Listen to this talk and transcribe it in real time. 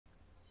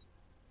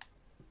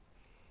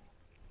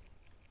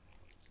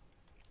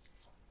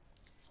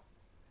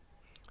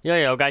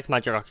Yo guys,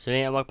 Magic Rock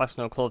today and welcome back to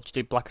another Call of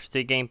Duty Black Ops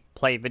 3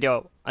 gameplay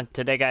video. And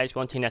today guys,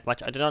 we're on Team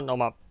Deathmatch. I do not know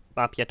my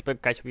map yet,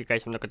 but guys, hope you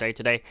guys have a good day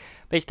today.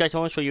 Basically guys, I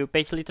want to show you,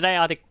 basically today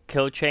I had a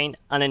kill chain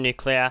and a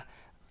nuclear.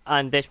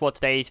 And this is what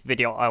today's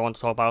video I want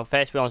to talk about.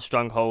 First we're on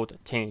Stronghold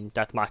Team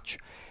Deathmatch.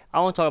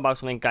 I want to talk about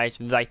something guys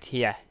right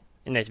here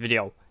in this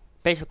video.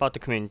 Basically about the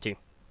community.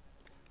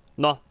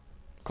 Not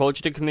Call of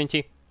Duty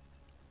community.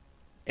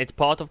 It's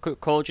part of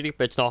Call of Duty,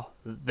 but it's not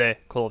the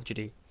Call of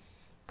Duty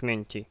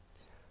community.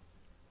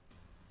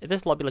 Is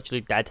this lobby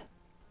literally dead?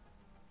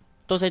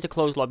 Does need to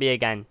close lobby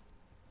again.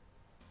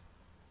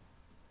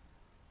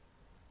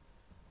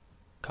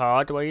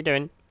 Card, what are you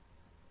doing?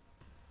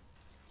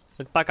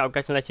 Let's back out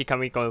guys and let's see can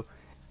we go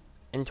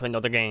into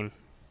another game.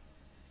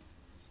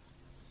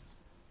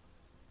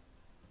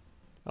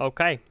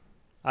 Okay.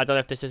 I don't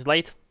know if this is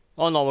late.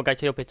 Oh no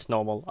guys, I hope it's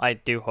normal. I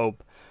do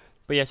hope.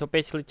 But yeah, so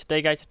basically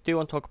today guys I do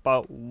want to talk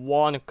about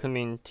one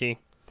community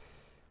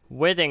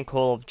within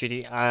Call of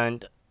Duty,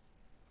 and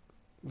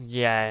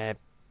yeah,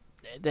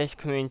 this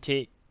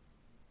community,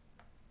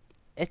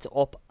 it's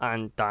up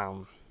and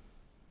down.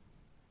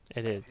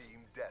 It is.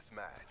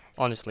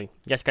 Honestly.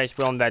 Yes guys,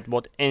 we're on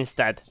Redwood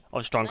instead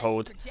of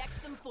Stronghold.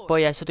 But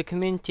yeah, so the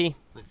community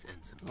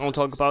I want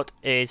to talk about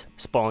is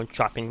spawn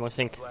trapping. You must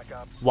think,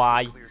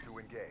 why?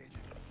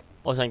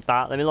 Or something like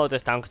that. Let me load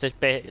this down because it's a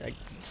bit like,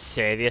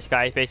 serious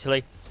guys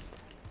basically.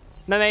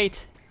 My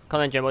mate,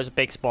 Colin Jimbo, is a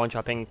big spawn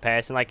trapping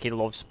person. Like, he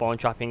loves spawn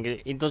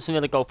trapping. He doesn't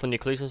really go for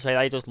nucleus and say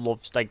that. He just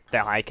loves like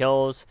the high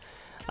kills.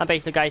 And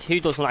basically guys, who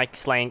doesn't like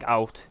slaying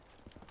out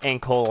in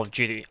Call of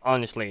Duty?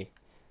 Honestly,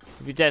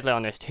 to be deadly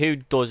honest, who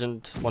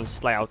doesn't want to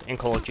slay out in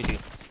Call of Duty?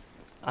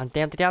 And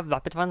damn, did they have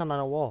rapid fire in Man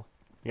of War?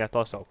 Yeah, I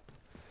thought so.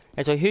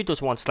 And so who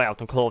doesn't want to slay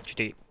out in Call of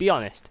Duty? Be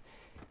honest.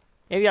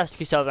 If you ask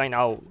yourself right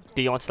now,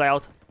 do you want to slay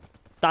out?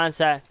 The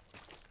answer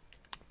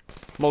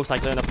most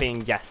likely end up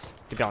being yes,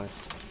 to be honest.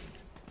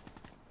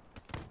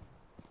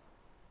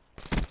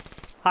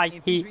 Hi,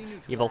 he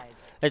evil.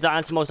 Is the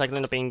answer most likely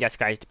end up being yes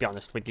guys, to be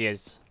honest with you.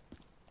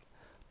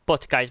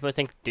 But guys, what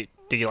do you think?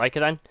 Do you like it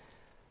then?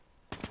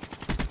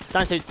 The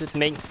answer to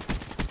me,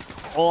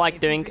 all I like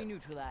doing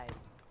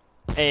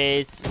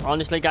is,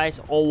 honestly guys,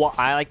 all what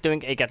I like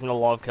doing is getting a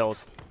lot of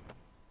kills.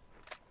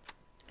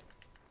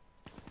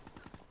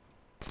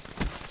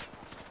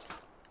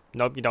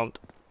 Nope, you don't.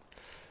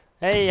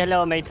 Hey,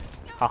 hello mate.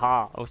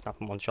 Haha, oh snap,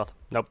 one shot.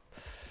 Nope.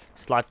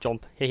 Slide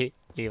jump, hehe,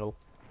 evil.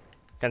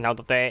 Getting out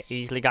of there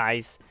easily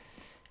guys.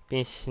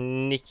 Being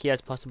sneaky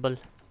as possible.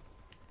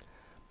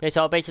 Okay,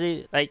 so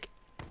basically, like,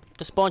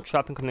 the spawn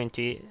trapping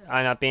community,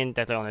 and I've been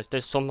deadly honest,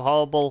 there's some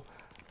horrible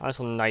and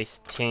some nice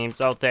teams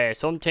out there.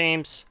 Some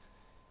teams,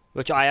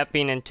 which I have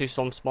been into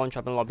some spawn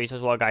trapping lobbies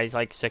as well guys,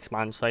 like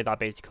 6-man, like that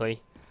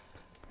basically.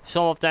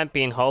 Some of them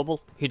being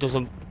horrible, who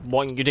doesn't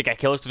want you to get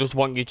kills, they just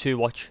want you to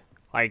watch,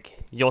 like,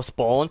 your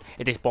spawn.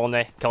 If they spawn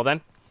there, kill them.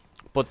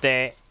 But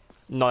they're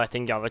not a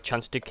thing you have a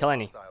chance to kill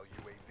any.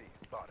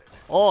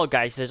 Or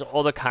guys, there's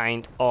other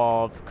kind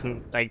of,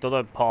 like, the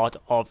other part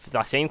of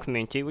that same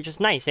community, which is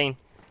nice, saying,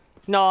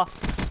 no,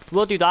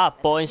 we'll do that,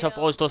 but instead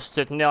of us just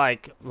sitting there,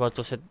 like, we'll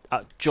just sit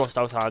just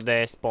outside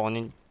there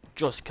spawning,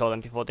 just kill them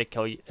before they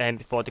kill you,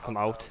 before they come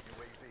out,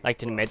 like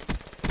to the mid.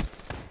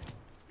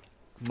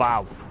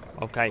 Wow.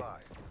 Okay.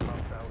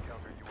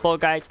 But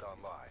guys,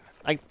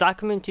 like, that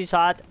community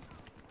side,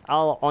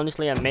 I'll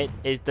honestly admit,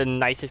 is the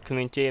nicest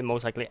community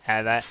most likely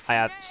ever I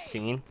have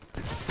seen.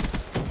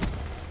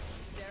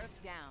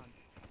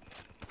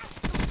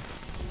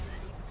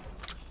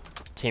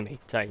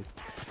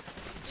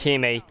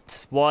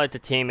 Teammate, what are the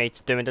teammates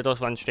doing? They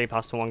just run straight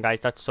past someone guys,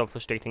 that's so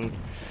frustrating.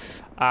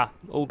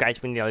 Oh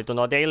guys, we nearly done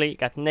our daily,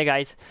 getting there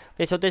guys.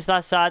 Okay, so this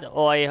that side,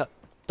 or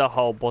the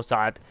horrible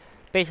side.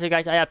 Basically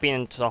guys, I have been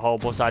into the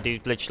horrible side.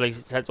 He literally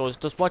said to us,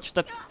 just watch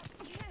the...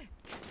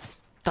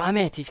 Damn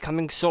it, he's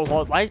camping so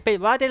hard. Why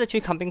are they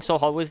literally camping so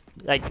hard with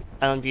like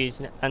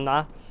LMGs and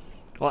that?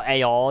 Or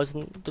ARs,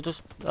 and they're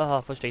just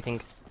frustrating.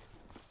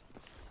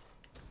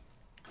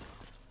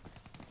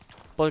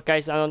 But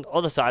guys, on the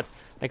other side,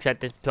 like I said,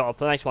 there's put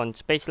up a nice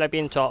ones. Basically, I've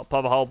been top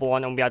of a horrible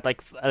one, and we had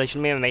like,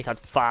 literally me and my mate had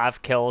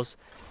 5 kills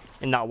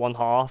in that one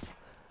half.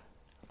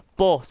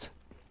 But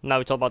now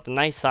we talk about the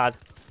nice side.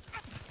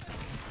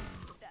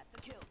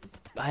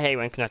 I hate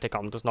when kinetic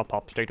arm does not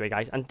pop straight away,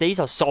 guys. And these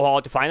are so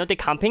hard to find. Are they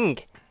camping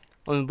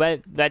on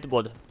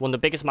Redwood, one of the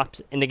biggest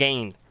maps in the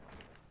game?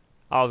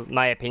 Oh,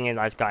 my opinion,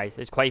 guys,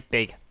 it's quite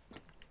big.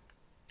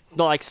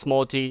 Not like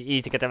small to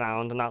easy to get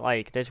around, and not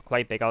like it's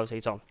quite big. I would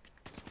say so.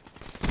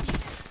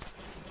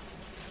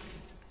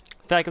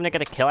 I feel like I'm gonna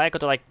get a kill, I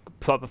gotta like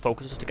proper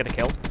focus just to get a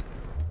kill.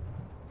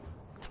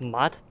 It's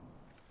mad.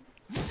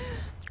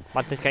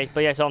 Madness case, but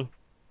yeah, so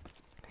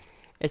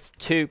it's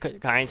two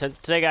kinds. And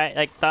today, guy,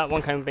 like that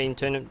one kind of being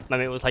turned, my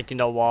mate was like, you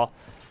know what?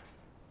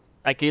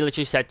 Like he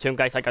literally said to him,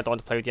 guys, like I don't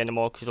want to play with you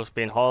anymore because you're just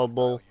being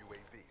horrible.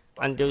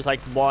 And there was like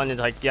one, and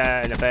like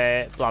yeah, in a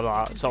bit, blah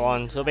blah, so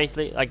on. So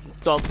basically, like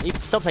he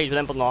still plays with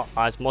them, but not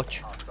as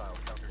much.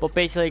 But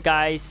basically,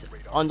 guys,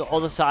 on the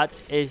other side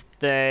is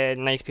the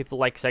nice people,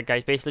 like I said,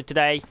 guys. Basically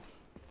today,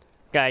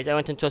 guys, I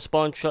went into a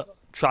spawn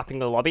trapping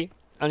the lobby,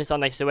 and it's not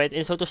nice to it.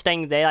 Instead of just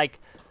staying there, like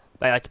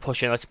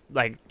pushing us,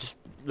 like just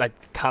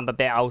like camp a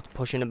bit out,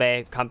 pushing a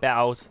bit, camp a bit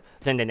out.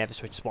 Then they never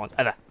switch spawns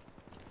ever.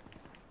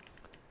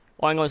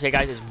 All I'm gonna say,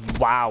 guys, is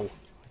wow.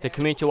 The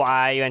community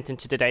I went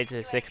into today to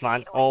the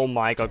 6-man. Oh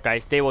my god,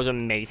 guys, they was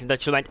amazing.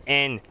 That should went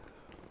in.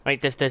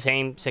 Like this, the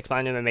same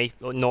 6-man who my mate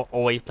not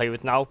always play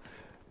with now.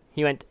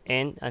 He went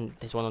in, and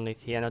there's one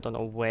underneath here, and I don't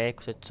know where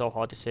because it's so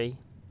hard to see.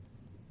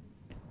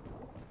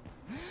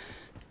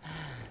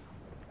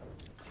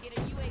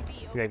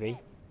 UAV.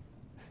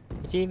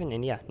 Is he even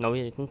in here? No,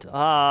 he isn't.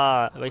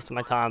 Ah, wasting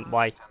my time.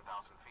 Why?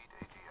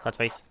 That's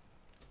face.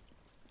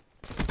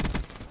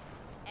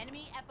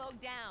 Enemy FO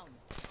down.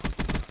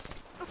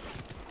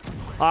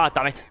 Ah,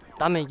 damn it.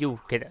 Damn it, you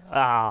kid.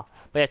 Ah.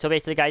 But yeah, so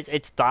basically, guys,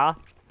 it's that.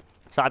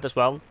 Sad as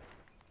well.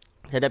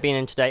 So they're being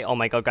in today. Oh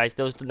my god, guys,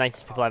 those are the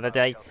nicest people ever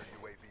day.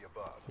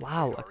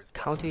 Wow, a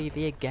counter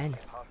UAV again.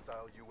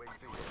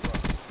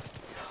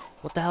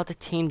 What the hell the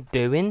team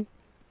doing?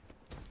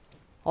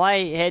 All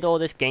I heard all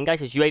this game,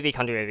 guys, is UAV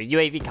counter UAV,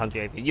 UAV counter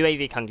UAV,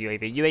 UAV counter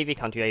UAV, UAV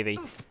counter UAV.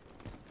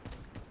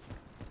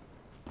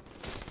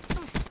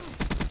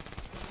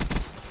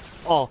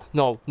 Oh,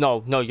 no,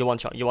 no, no, you one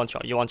shot, you one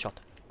shot, you one shot.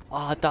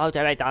 Oh,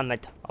 damn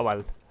it. Oh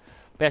well.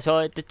 But yeah,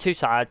 so the two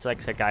sides,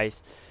 like I said,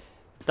 guys.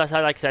 That's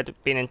how, like I said,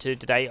 been into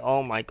today.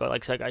 Oh my god,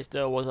 like I said, guys,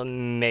 that was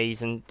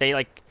amazing.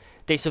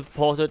 They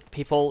supported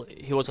people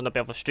who was on a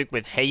bit of a streak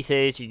with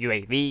haters,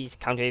 UAVs,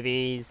 counter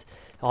UAVs,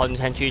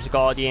 110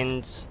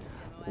 Guardians.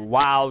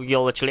 Wow,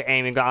 you're literally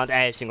aiming around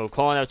every single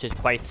corner, which is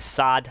quite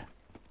sad,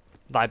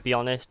 if I be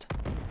honest.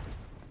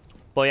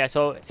 But yeah,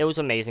 so it was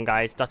amazing,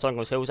 guys. That's all I'm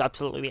gonna say. It was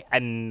absolutely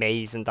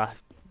amazing that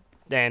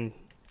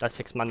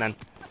 6-man then.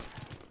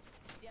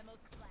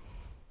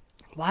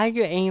 Why are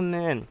you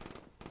aiming?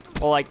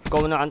 Or like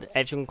going around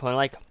every single corner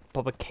like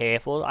proper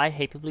careful. I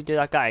hate people who do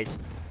that, guys.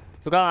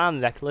 Because I'm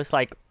reckless,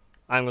 like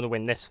I'm gonna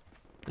win this.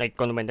 Like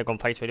gonna win the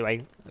gunfight straight away.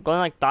 Going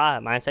like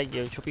that, man, I said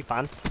you should be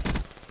fine.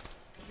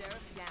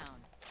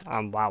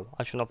 Wow,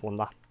 I shouldn't have won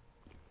that.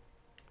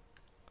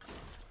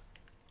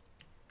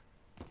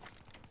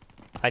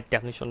 I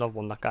definitely shouldn't have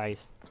won that,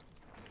 guys.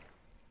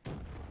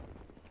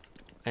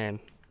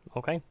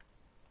 Okay.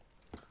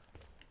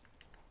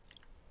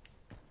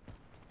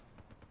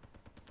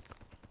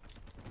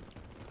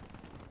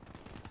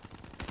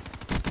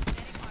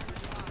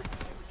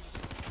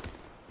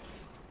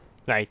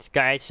 Right,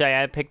 guys, so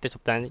yeah, I picked this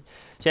up then.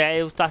 So yeah,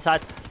 it was that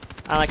sad.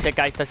 And like I said,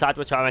 guys, the sad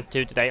which I went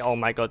to today, oh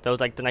my god, those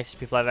like the nicest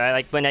people ever.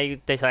 Like when they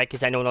said, like,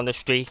 is anyone on the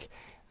streak?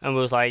 And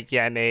was like,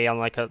 yeah, me, I'm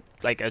like a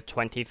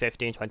 20,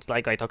 15, 20,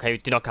 like, right, okay,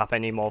 do not cap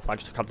anymore,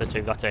 flags, just cap the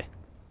 2, that's it.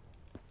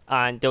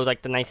 And they was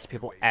like the nicest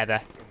people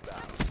ever.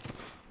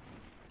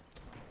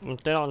 I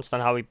don't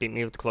understand how he beat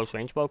me with close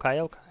range, but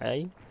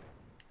okay.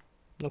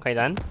 Okay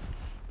then.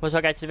 Well, so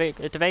guys,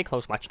 it's a very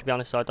close match, to be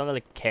honest, so I don't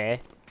really care.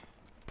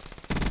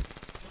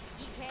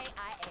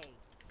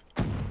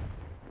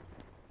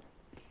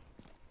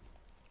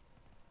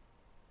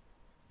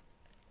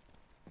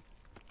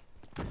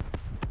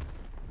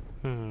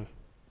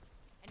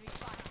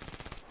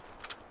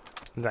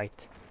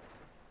 Right.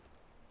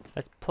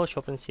 Let's push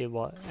up and see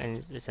what,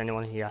 and is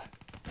anyone here?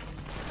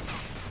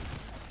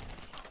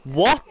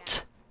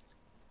 What?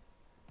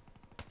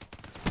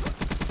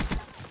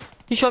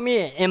 He shot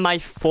me in my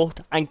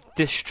foot and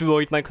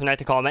destroyed my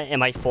kinetic armor in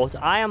my foot.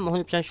 I am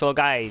 100% sure,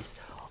 guys.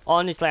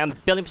 Honestly, I'm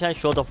billion percent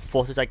sure the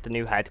foot is like the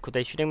new head, because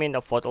they're shooting me in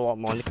the foot a lot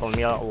more and they're killing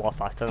me a lot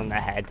faster than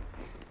their head.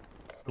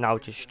 Now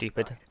it's just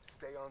stupid.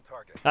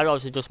 That's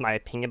also just my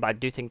opinion, but I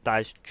do think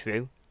that is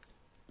true.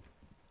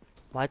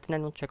 Why didn't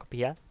anyone check up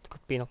here? It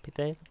could be up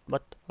there,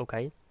 but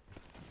okay.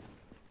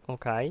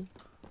 Okay.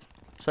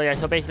 So yeah,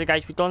 so basically,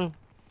 guys, we done.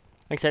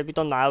 Like I said, we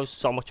done that. It was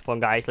so much fun,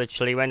 guys.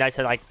 Literally, when I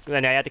said like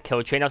when I had the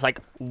kill chain, I was like,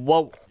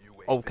 whoa.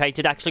 Okay,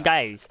 did actually,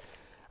 guys.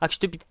 Actually,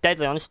 to be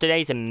deadly honest,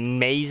 today is an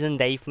amazing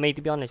day for me.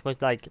 To be honest, but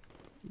like,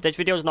 this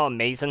video is not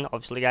amazing,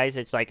 obviously, guys.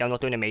 It's like I'm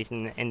not doing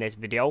amazing in this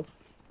video.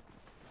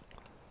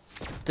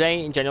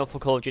 Today, in general, for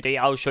Call of Duty,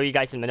 I'll show you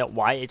guys in a minute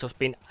why it's just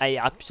been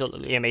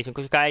absolutely amazing.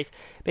 Because, guys,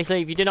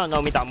 basically, if you do not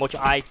know me that much,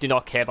 I do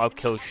not care about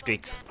kill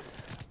streaks.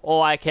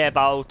 All I care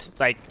about,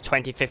 like,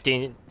 20,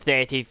 15,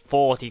 30,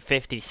 40,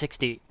 50,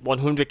 60,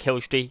 100 kill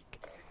streak.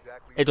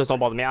 It does not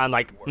bother me. I'm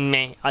like,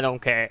 meh, I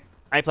don't care.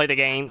 I play the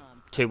game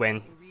to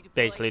win,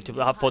 basically, to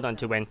have fun and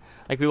to win.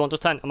 Like, we want to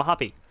 10, I'm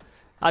happy.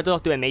 I do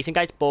not do amazing,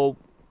 guys, but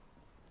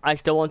I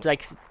still want to,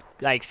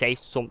 like say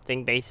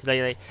something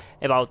basically like,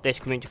 about this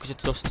community because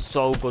it's just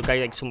so good,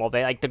 guys. Like some of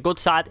it, like the good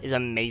side is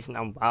amazing,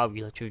 and wow,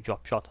 you literally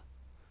drop shot.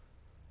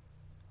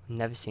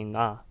 Never seen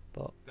that,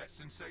 but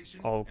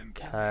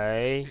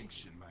okay,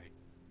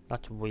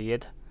 that's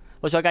weird.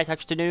 Also, guys,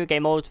 actually, the new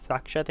game mode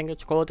Fracture, I think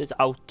it's called, is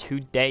out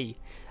today.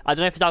 I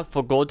don't know if it's out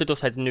for good. They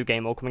just had a new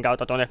game mode coming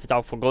out. I don't know if it's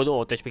out for good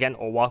or this weekend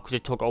or what, because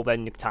it took over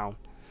Nuketown.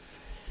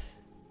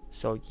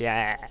 So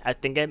yeah, I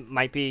think it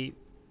might be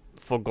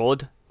for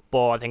good.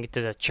 But I think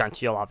there's a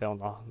chance you'll have it or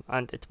not,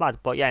 and it's mad.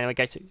 But yeah, anyway,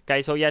 guys.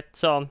 So yeah,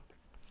 so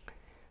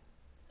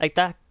like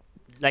that,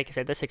 like I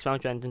said, the 6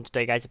 rounds ending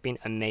today, guys, have been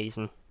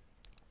amazing.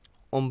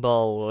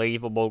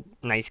 unbelievable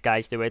nice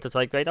guys do it. It's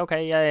like, right,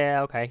 okay,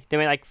 yeah, okay. They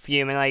may like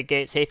fuming, like,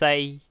 say if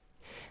they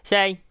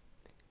say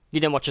you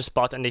didn't watch a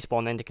spot and they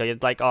spawn in to kill you,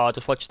 like, oh,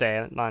 just watch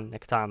there, man,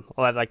 next time,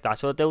 or whatever like that.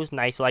 So it was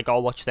nice, like, oh,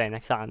 watch there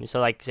next time. So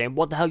like saying,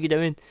 what the hell you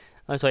doing?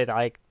 And so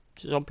like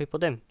some people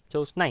do.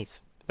 So it's nice,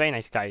 very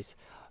nice, guys.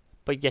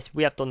 But yes,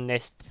 we have done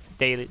this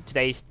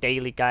today's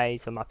daily,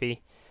 guys. I'm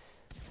happy.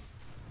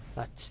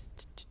 That's.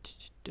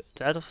 Did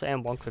I just say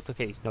one crypto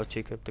key? No,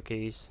 two crypto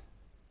keys.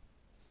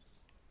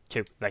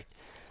 Two, right.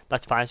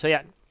 That's fine. So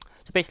yeah.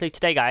 So basically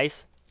today,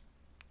 guys.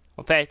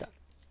 Well, first,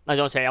 I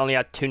don't say I only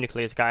had 2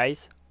 nuclears,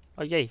 guys.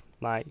 Oh yay,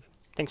 my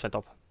things went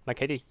up. My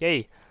KD,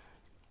 yay.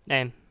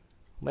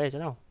 Where is it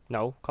now?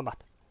 No, combat.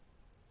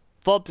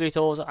 4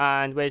 brutals,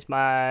 and where's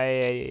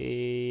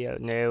my...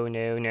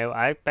 No.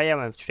 I bet I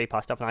went straight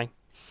past it, haven't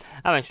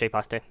I went straight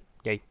past it.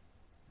 Yay.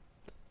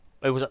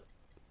 It was...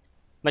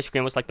 My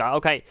screen was like that.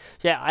 Okay,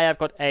 so yeah, I have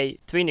got 3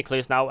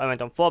 nuclears now. I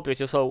went on 4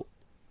 brutals, so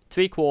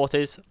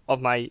 3/4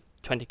 of my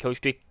 20 kill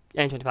streak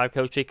and 25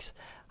 kill streaks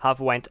have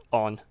went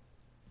on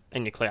a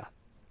nuclear.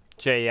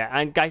 So yeah,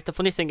 and guys, the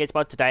funniest thing is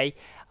about today,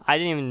 I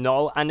didn't even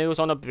know. I knew it was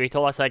on a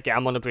brutal. I was like, yeah,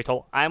 I'm on a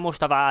brutal. I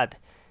must have had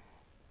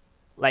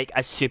like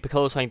a super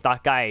kill or something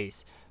like that,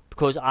 guys,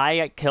 because I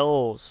get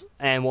kills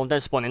and one of them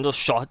spawned in, just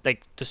shot,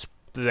 like, just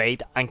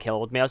sprayed and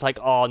killed me. I was like,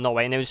 oh no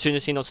way. And as soon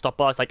as he non-stop,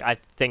 I was like, I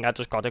think I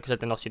just got it because I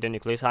did not see the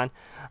nuclear sign.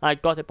 I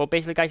got it, but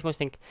basically, guys, you must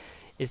think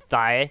is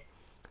that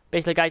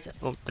basically, guys,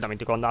 oh, did not mean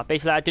to go on that.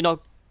 Basically, I do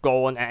not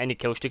go on any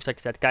kill streaks like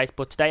I said, guys,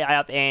 but today I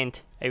have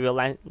earned a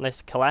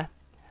relentless killer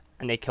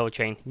and a kill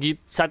chain. You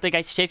sadly,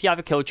 guys, say if you have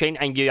a kill chain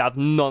and you have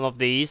none of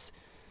these,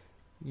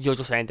 you'll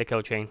just end the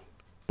kill chain.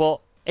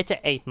 But it's an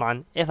 8,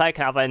 man. If I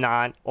can have a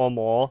 9 or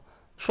more,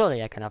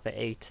 surely I can have an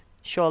 8.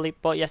 Surely.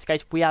 But yes,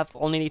 guys, we have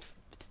only need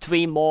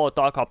 3 more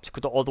Dark Ops.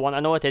 Because the other one, I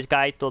know it is,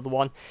 guys, the other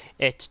one,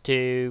 it's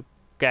to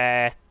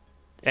get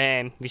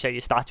reset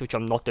your stats, which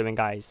I'm not doing,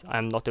 guys.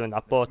 I'm not doing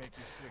that. But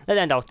let's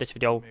end out this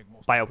video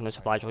by opening the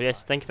supply drawer.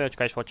 Yes, thank you very much,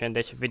 guys, for watching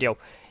this video.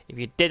 If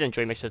you did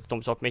enjoy, make sure to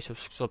thumbs up, make sure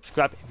to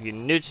subscribe. If you're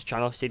new to the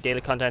channel, see daily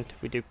content.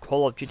 We do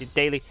Call of Duty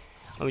daily,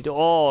 and we do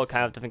all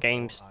kind of different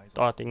games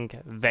starting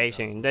very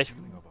soon. This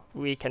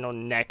weekend or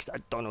next, I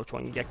don't know which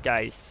one yet,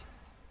 guys.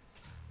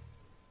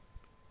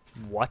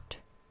 What?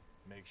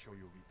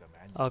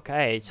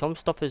 Okay, some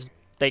stuff is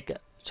like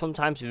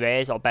sometimes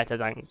rares are better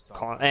than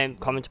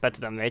comments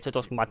better than rares. It's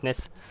just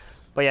madness.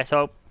 But yeah,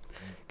 so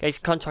guys,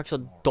 contracts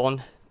are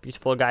done.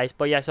 Beautiful, guys.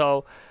 But yeah,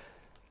 so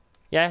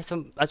yeah,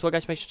 so as well,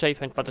 guys, make sure to tell your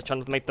friends about the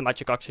channel to make the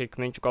Magic Archery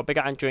community go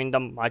bigger and join the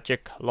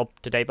Magic Club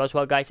today. But as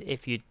well, guys,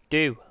 if you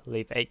do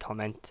leave a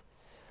comment,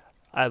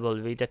 I will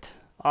read it.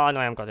 Oh no,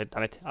 I haven't got it,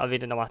 damn it. I'll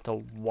read it no matter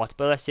what.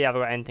 But let's see if I've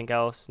got anything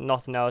else.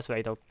 Nothing else,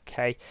 right?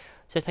 Okay.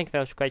 So thank you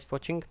very much, guys, for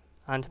watching,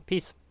 and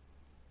peace.